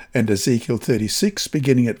people. And Ezekiel 36,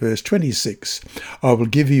 beginning at verse 26, I will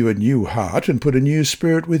give you a new heart and put a new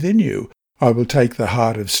spirit within you. I will take the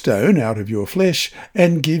heart of stone out of your flesh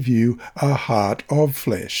and give you a heart of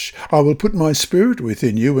flesh. I will put my spirit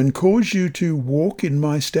within you and cause you to walk in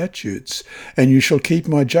my statutes, and you shall keep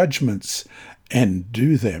my judgments and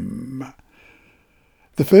do them.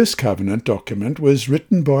 The first covenant document was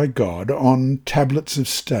written by God on tablets of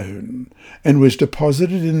stone and was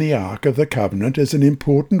deposited in the Ark of the Covenant as an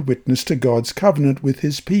important witness to God's covenant with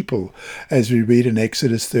his people, as we read in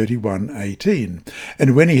Exodus 31:18.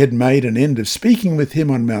 And when he had made an end of speaking with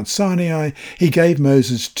him on Mount Sinai, he gave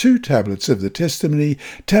Moses 2 tablets of the testimony,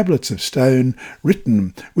 tablets of stone,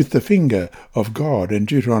 written with the finger of God. In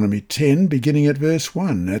Deuteronomy 10, beginning at verse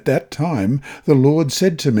 1, At that time the Lord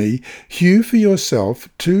said to me, Hew for yourself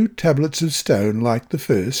 2 tablets of stone like the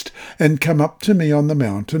first, and come up to me on the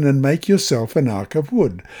mountain, and make yourself an ark of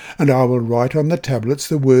wood. And I will write on the tablets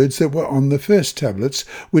the words that were on the first tablets,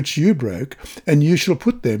 which you broke, and you shall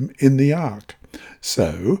put them in the ark.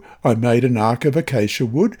 So I made an ark of acacia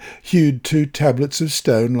wood, hewed 2 tablets of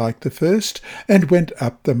stone like the first, and went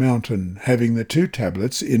up the mountain, having the 2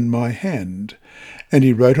 tablets in my hand. And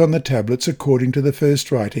he wrote on the tablets according to the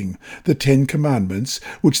first writing, the 10 commandments,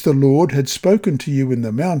 which the Lord had spoken to you in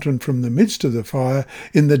the mountain from the midst of the fire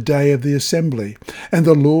in the day of the assembly. And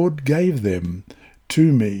the Lord gave them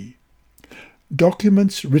to me.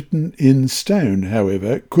 Documents written in stone,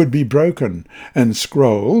 however, could be broken, and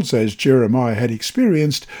scrolls, as Jeremiah had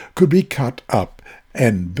experienced, could be cut up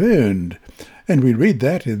and burned. And we read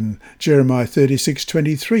that in Jeremiah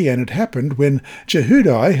 36:23, and it happened when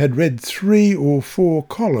Jehudi had read 3 or 4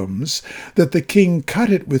 columns that the king cut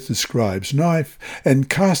it with the scribe's knife and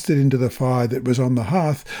cast it into the fire that was on the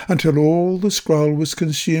hearth until all the scroll was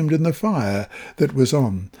consumed in the fire that was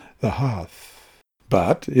on the hearth.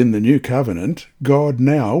 But in the new covenant, God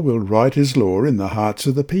now will write his law in the hearts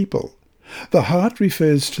of the people. The heart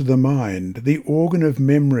refers to the mind, the organ of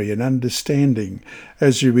memory and understanding,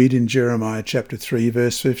 as you read in Jeremiah chapter 3,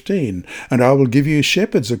 verse 15, And I will give you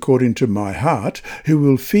shepherds according to my heart, who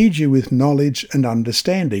will feed you with knowledge and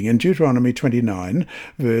understanding, in Deuteronomy 29,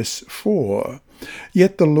 verse 4.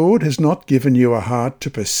 Yet the Lord has not given you a heart to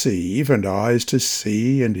perceive, and eyes to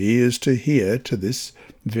see, and ears to hear, to this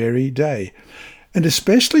very day. And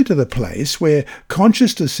especially to the place where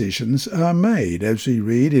conscious decisions are made, as we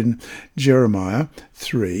read in Jeremiah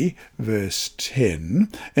 3, verse 10.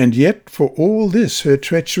 And yet for all this her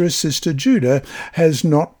treacherous sister Judah has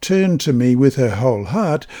not turned to me with her whole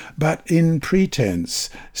heart, but in pretense,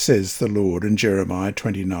 says the Lord, in Jeremiah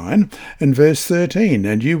 29 and verse 13.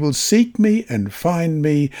 And you will seek me and find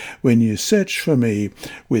me when you search for me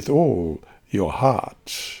with all your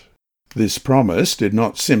heart. This promise did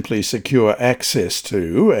not simply secure access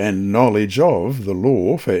to and knowledge of the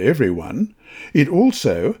law for everyone. It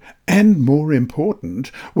also, and more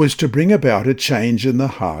important, was to bring about a change in the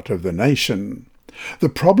heart of the nation. The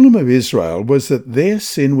problem of Israel was that their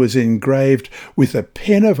sin was engraved with a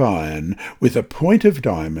pen of iron, with a point of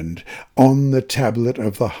diamond, on the tablet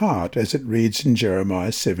of the heart, as it reads in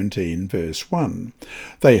Jeremiah 17, verse 1.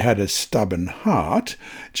 They had a stubborn heart,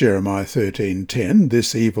 Jeremiah 13:10,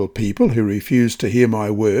 this evil people who refuse to hear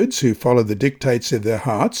my words, who follow the dictates of their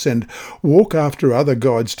hearts, and walk after other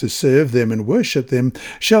gods to serve them and worship them,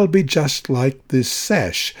 shall be just like this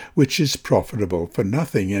sash, which is profitable for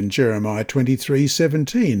nothing, and Jeremiah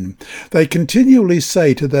 23:17. They continually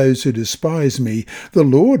say to those who despise me, the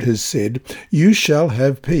Lord has said, you shall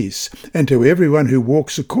have peace. And to everyone who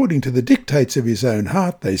walks according to the dictates of his own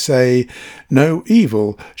heart, they say, no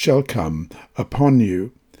evil shall come upon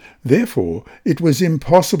you. Therefore, it was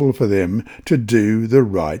impossible for them to do the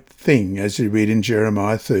right thing, as you read in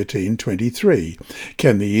Jeremiah 13:23.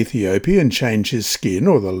 Can the Ethiopian change his skin,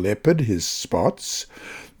 or the leopard his spots?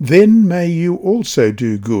 Then may you also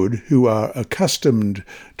do good who are accustomed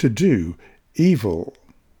to do evil.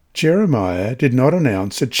 Jeremiah did not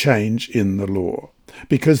announce a change in the law,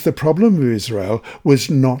 because the problem of Israel was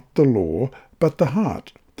not the law, but the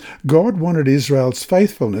heart. God wanted Israel's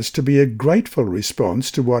faithfulness to be a grateful response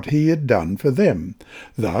to what he had done for them.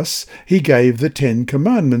 Thus, he gave the 10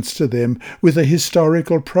 Commandments to them with a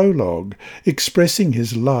historical prologue, expressing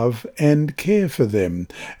his love and care for them,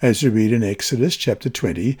 as you read in Exodus chapter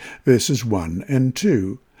 20, verses 1 and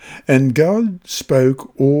 2. And God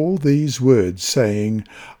spoke all these words, saying,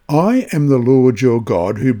 I am the Lord your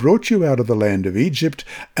God, who brought you out of the land of Egypt,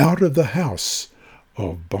 out of the house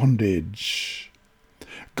of bondage.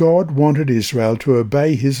 God wanted Israel to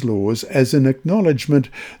obey his laws as an acknowledgement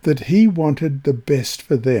that he wanted the best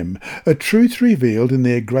for them, a truth revealed in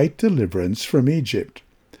their great deliverance from Egypt.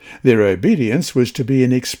 Their obedience was to be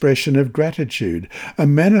an expression of gratitude, a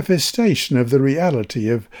manifestation of the reality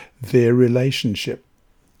of their relationship.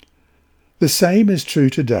 The same is true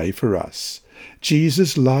today for us.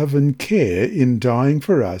 Jesus' love and care in dying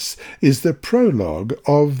for us is the prologue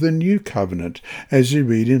of the new covenant, as you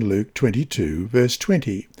read in Luke 22, verse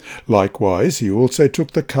 20. Likewise, he also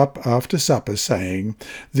took the cup after supper, saying,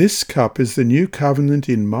 This cup is the new covenant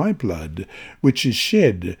in my blood, which is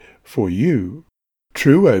shed for you.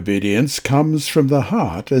 True obedience comes from the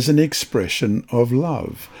heart as an expression of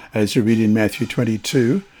love, as you read in Matthew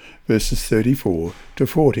 22, verses 34 to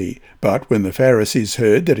 40. But when the Pharisees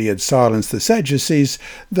heard that he had silenced the Sadducees,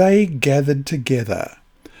 they gathered together.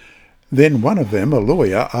 Then one of them, a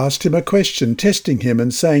lawyer, asked him a question, testing him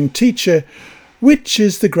and saying, Teacher, which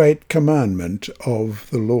is the great commandment of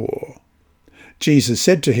the law? Jesus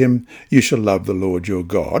said to him, You shall love the Lord your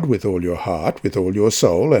God with all your heart, with all your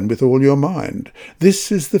soul, and with all your mind.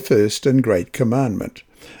 This is the first and great commandment.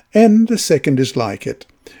 And the second is like it.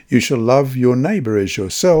 You shall love your neighbour as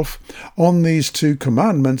yourself. On these 2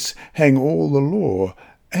 commandments hang all the law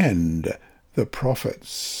and the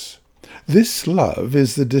prophets. This love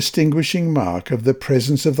is the distinguishing mark of the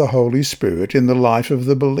presence of the Holy Spirit in the life of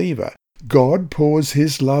the believer. God pours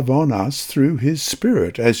his love on us through his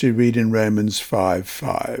Spirit, as you read in Romans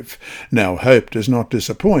 5:5. Now hope does not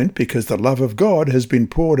disappoint, because the love of God has been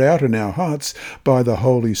poured out in our hearts by the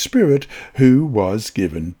Holy Spirit, who was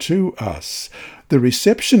given to us, the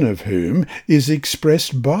reception of whom is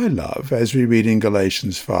expressed by love, as we read in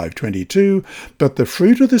Galatians 5:22. But the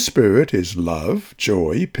fruit of the Spirit is love,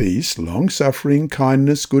 joy, peace, long-suffering,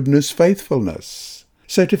 kindness, goodness, faithfulness.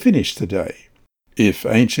 So to finish the day, if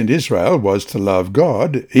ancient Israel was to love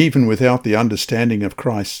God, even without the understanding of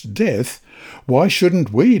Christ's death, why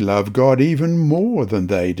shouldn't we love God even more than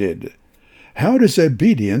they did? How does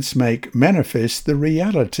obedience make manifest the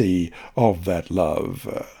reality of that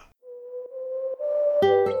love?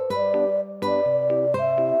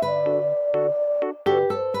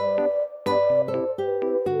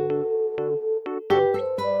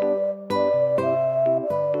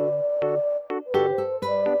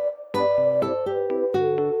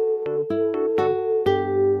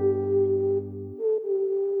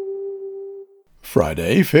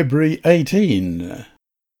 Friday, February 18.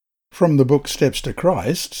 From the book Steps to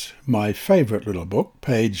Christ, my favourite little book,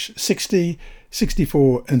 page 60,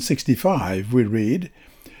 64 and 65, we read,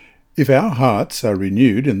 If our hearts are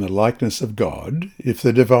renewed in the likeness of God, if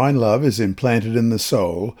the divine love is implanted in the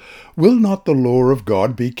soul, will not the law of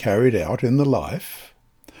God be carried out in the life?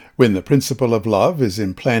 When the principle of love is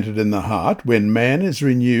implanted in the heart, when man is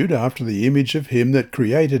renewed after the image of him that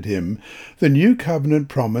created him, the new covenant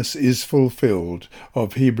promise is fulfilled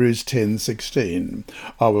of Hebrews 10:16.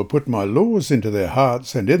 I will put my laws into their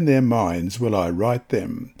hearts, and in their minds will I write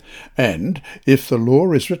them. And if the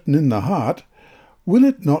law is written in the heart, will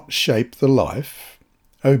it not shape the life?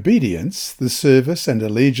 Obedience, the service and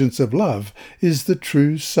allegiance of love, is the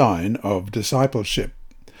true sign of discipleship.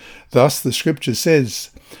 Thus the Scripture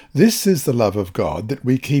says, "This is the love of God, that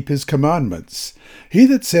we keep his commandments. He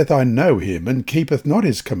that saith, I know him, and keepeth not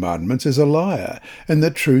his commandments, is a liar, and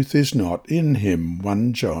the truth is not in him."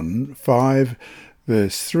 1 John 5,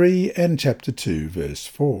 verse 3, and chapter 2, verse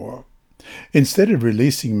 4. Instead of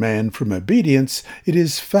releasing man from obedience, it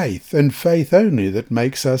is faith, and faith only, that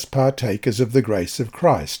makes us partakers of the grace of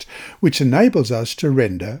Christ, which enables us to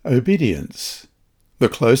render obedience. The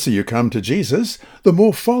closer you come to Jesus, the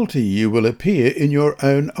more faulty you will appear in your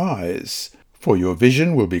own eyes, for your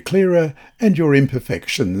vision will be clearer, and your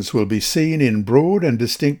imperfections will be seen in broad and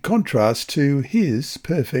distinct contrast to his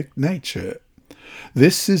perfect nature.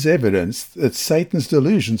 This is evidence that Satan's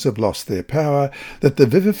delusions have lost their power, that the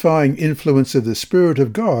vivifying influence of the Spirit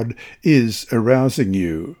of God is arousing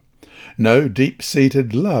you. No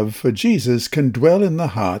deep-seated love for Jesus can dwell in the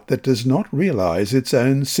heart that does not realize its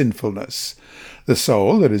own sinfulness. The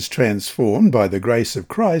soul that is transformed by the grace of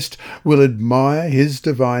Christ will admire his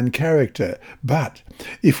divine character, but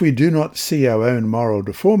if we do not see our own moral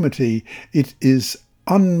deformity, it is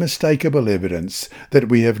unmistakable evidence that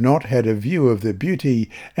we have not had a view of the beauty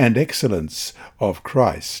and excellence of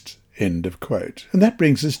Christ. End of quote. And that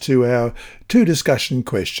brings us to our 2 discussion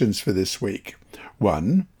questions for this week.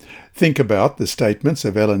 1. Think about the statements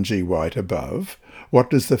of Ellen G. White above. What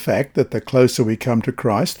does the fact that the closer we come to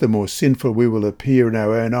Christ, the more sinful we will appear in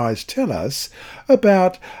our own eyes tell us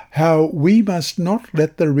about how we must not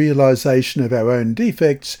let the realization of our own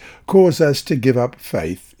defects cause us to give up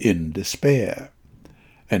faith in despair?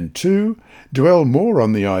 And 2, dwell more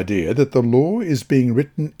on the idea that the law is being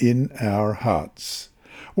written in our hearts.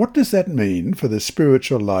 What does that mean for the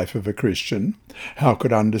spiritual life of a Christian? How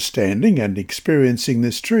could understanding and experiencing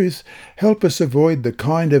this truth help us avoid the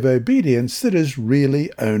kind of obedience that is really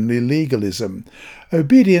only legalism?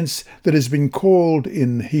 Obedience that has been called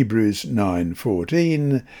in Hebrews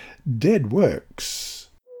 9:14 dead works.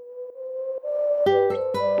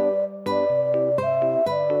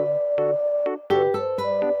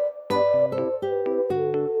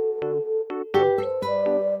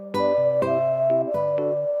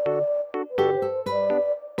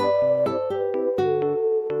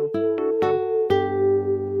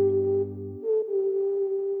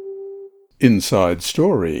 Inside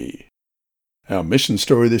Story. Our mission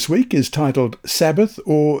story this week is titled Sabbath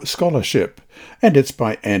or Scholarship, and it's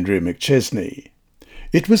by Andrea McChesney.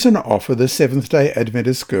 It was an offer the Seventh-day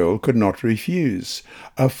Adventist girl could not refuse,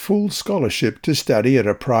 a full scholarship to study at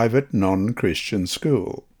a private non-Christian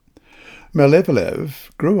school. Malevolev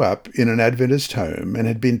grew up in an Adventist home and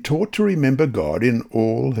had been taught to remember God in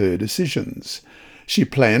all her decisions. She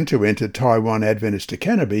planned to enter Taiwan Adventist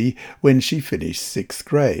Academy when she finished 6th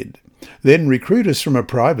grade. Then recruiters from a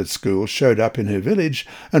private school showed up in her village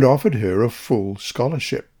and offered her a full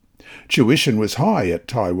scholarship. Tuition was high at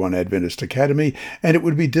Taiwan Adventist Academy, and it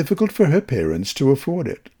would be difficult for her parents to afford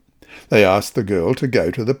it. They asked the girl to go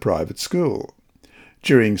to the private school.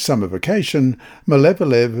 During summer vacation,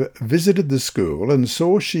 Malevolev visited the school and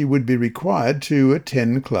saw she would be required to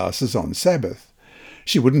attend classes on Sabbath.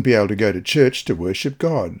 She wouldn't be able to go to church to worship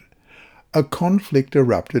God. A conflict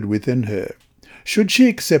erupted within her. Should she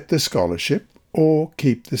accept the scholarship or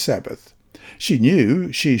keep the Sabbath? She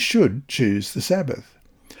knew she should choose the Sabbath.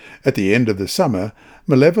 At the end of the summer,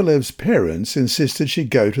 Malevolev's parents insisted she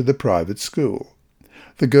go to the private school.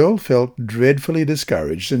 The girl felt dreadfully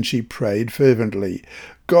discouraged, and she prayed fervently.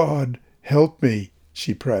 "God, help me,"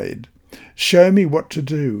 she prayed. "Show me what to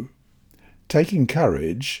do." Taking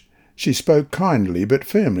courage, she spoke kindly but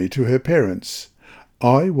firmly to her parents.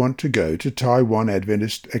 "I want to go to Taiwan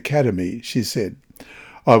Adventist Academy," she said.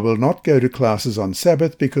 "I will not go to classes on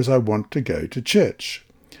Sabbath because I want to go to church."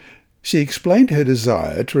 She explained her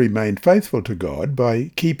desire to remain faithful to God by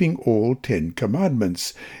keeping all 10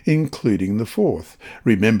 commandments, including the 4th,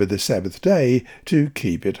 "Remember the Sabbath day to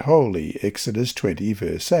keep it holy," Exodus 20,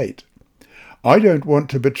 verse 8. "I don't want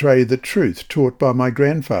to betray the truth taught by my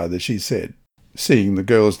grandfather," she said. Seeing the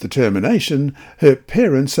girl's determination, her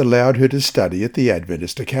parents allowed her to study at the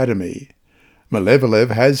Adventist Academy.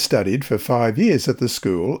 Malevolev has studied for 5 years at the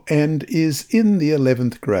school and is in the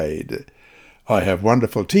 11th grade. "I have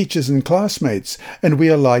wonderful teachers and classmates, and we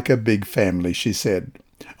are like a big family," she said.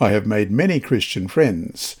 "I have made many Christian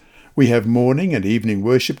friends. We have morning and evening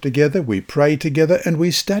worship together, we pray together, and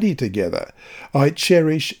we study together. I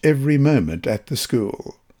cherish every moment at the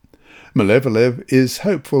school." Malevolev is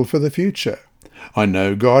hopeful for the future. I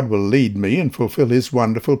know God will lead me and fulfill his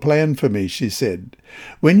wonderful plan for me, she said.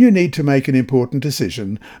 When you need to make an important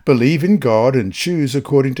decision, believe in God and choose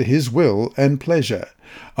according to his will and pleasure.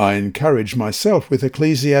 I encourage myself with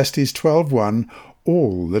Ecclesiastes 12:1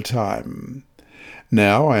 all the time.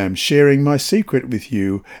 Now I am sharing my secret with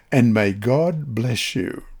you, and may God bless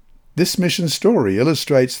you. This mission story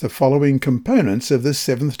illustrates the following components of the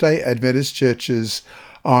Seventh-day Adventist Church's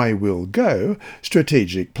I Will Go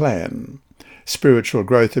strategic plan. Spiritual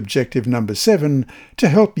growth objective number 7, to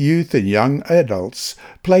help youth and young adults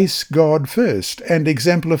place God first and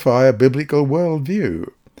exemplify a biblical worldview.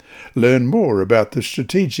 Learn more about the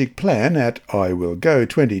strategic plan at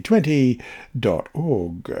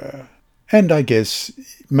iwillgo2020.org. And I guess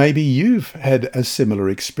maybe you've had a similar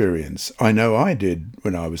experience. I know I did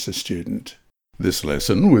when I was a student. This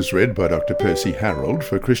lesson was read by Dr. Percy Harold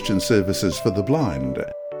for Christian Services for the Blind.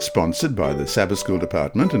 Sponsored by the Sabbath School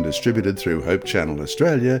Department and distributed through Hope Channel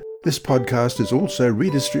Australia, this podcast is also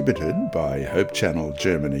redistributed by Hope Channel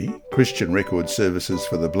Germany, Christian Record Services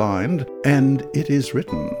for the Blind, and It Is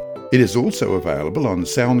Written. It is also available on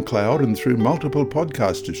SoundCloud and through multiple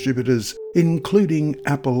podcast distributors, including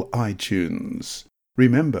Apple iTunes.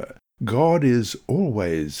 Remember, God is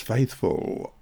always faithful.